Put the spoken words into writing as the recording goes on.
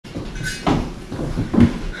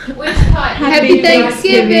Which pot? Happy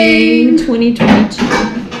Thanksgiving 2022.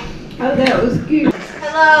 Oh, that was good.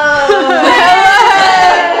 Hello.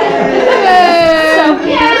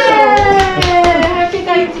 Happy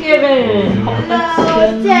Thanksgiving.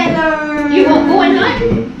 Hello, Taylor. You won't go in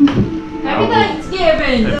hunting? Happy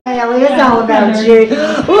Thanksgiving. It's all about you.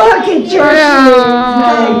 Look at your shoes,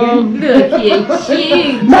 Megan. Look at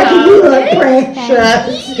you. Megan, you look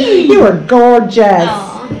precious. You are gorgeous.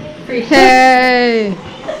 Hey.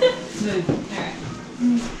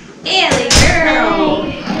 Ellie, girl.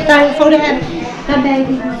 Thankful to have my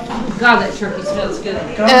baby. God, that turkey smells good.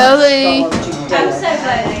 Ellie. I'm so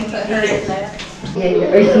glad they put her in there.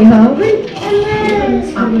 Are you hungry? We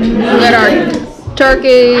got our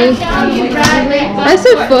turkey. That's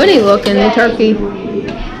so funny looking, the turkey.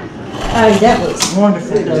 Oh, that was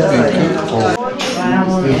wonderful.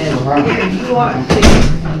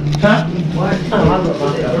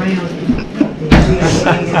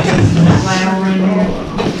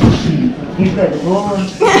 You put the wool.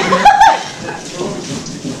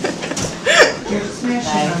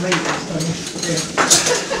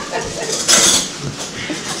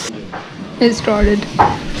 It started.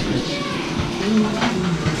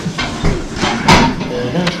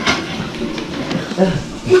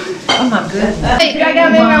 Oh my goodness. Wait, do I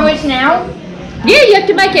gotta make my wish now? Yeah, you have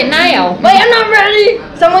to make it now. Wait, I'm not ready.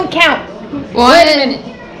 Someone count. What? Wait a minute.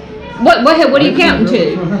 What are you counting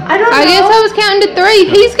to? I don't know. I guess I was counting to 3.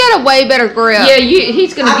 He's got a way better grip. Yeah,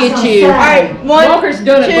 he's gonna get you. All right, 1, Walker's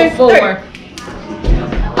done 2, it before. 3.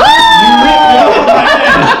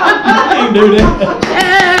 You do that.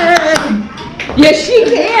 Yes, she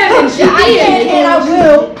can, and she I can did. and I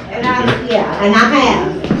will. And I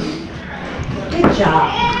have. Good job.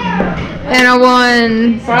 And I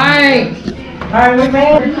won. Frank. All right, we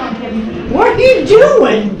made. What are you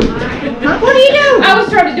doing? What are you doing? I was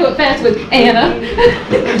trying to do it fast with Anna.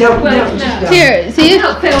 Don't, Well, don't, just no. don't. Here, see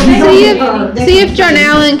if John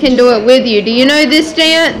Allen can do it with you. Do you know this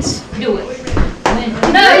dance? Do it.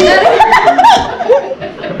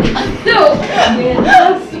 No.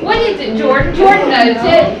 What is it, Jordan? Jordan knows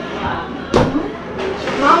it.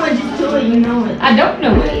 Mama just told you know it. I don't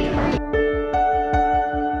know it.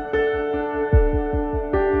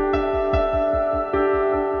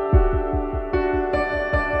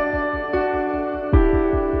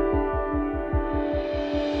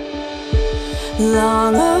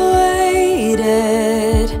 Long awaited,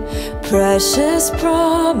 precious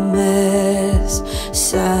promise,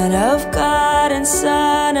 Son of God and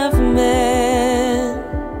Son of Man.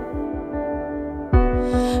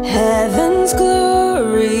 Heaven's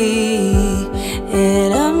glory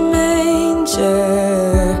in a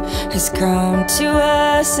manger has come to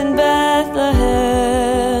us in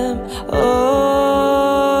Bethlehem. Oh,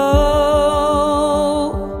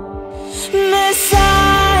 Messiah,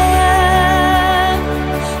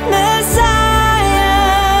 Messiah,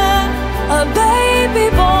 a baby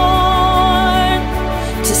born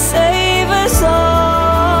to save us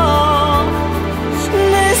all.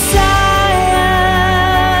 Messiah,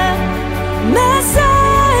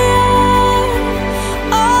 Messiah,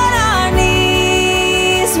 on our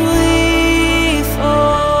knees we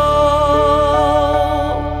fall.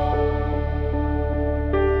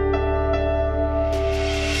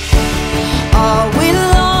 All we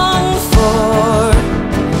long for,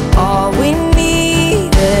 all we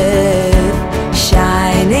needed,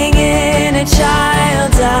 shining in a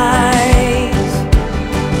child's eyes.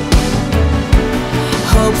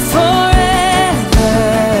 Hope forever,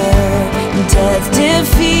 death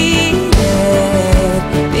defeated,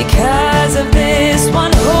 because of this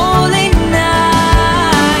one holy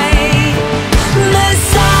night.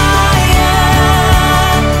 Messiah,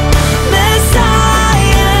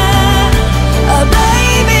 Messiah, a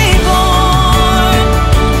baby born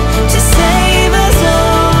to save us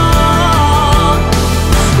all.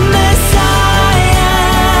 Messiah,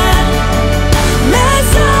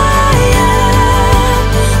 Messiah,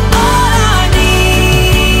 on our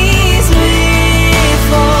knees we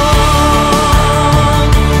fall.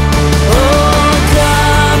 Oh,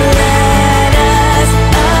 come let us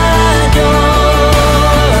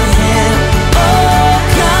adore Him. Oh,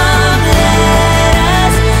 come let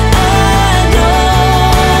us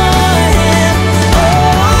adore Him.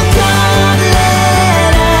 Oh, come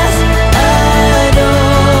let us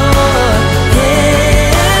adore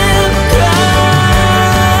Him,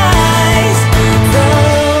 Christ the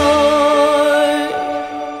Lord.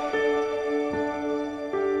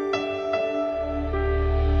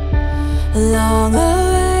 Long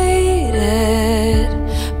awaited,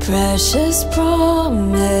 precious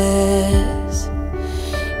promise,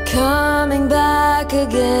 coming back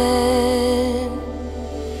again.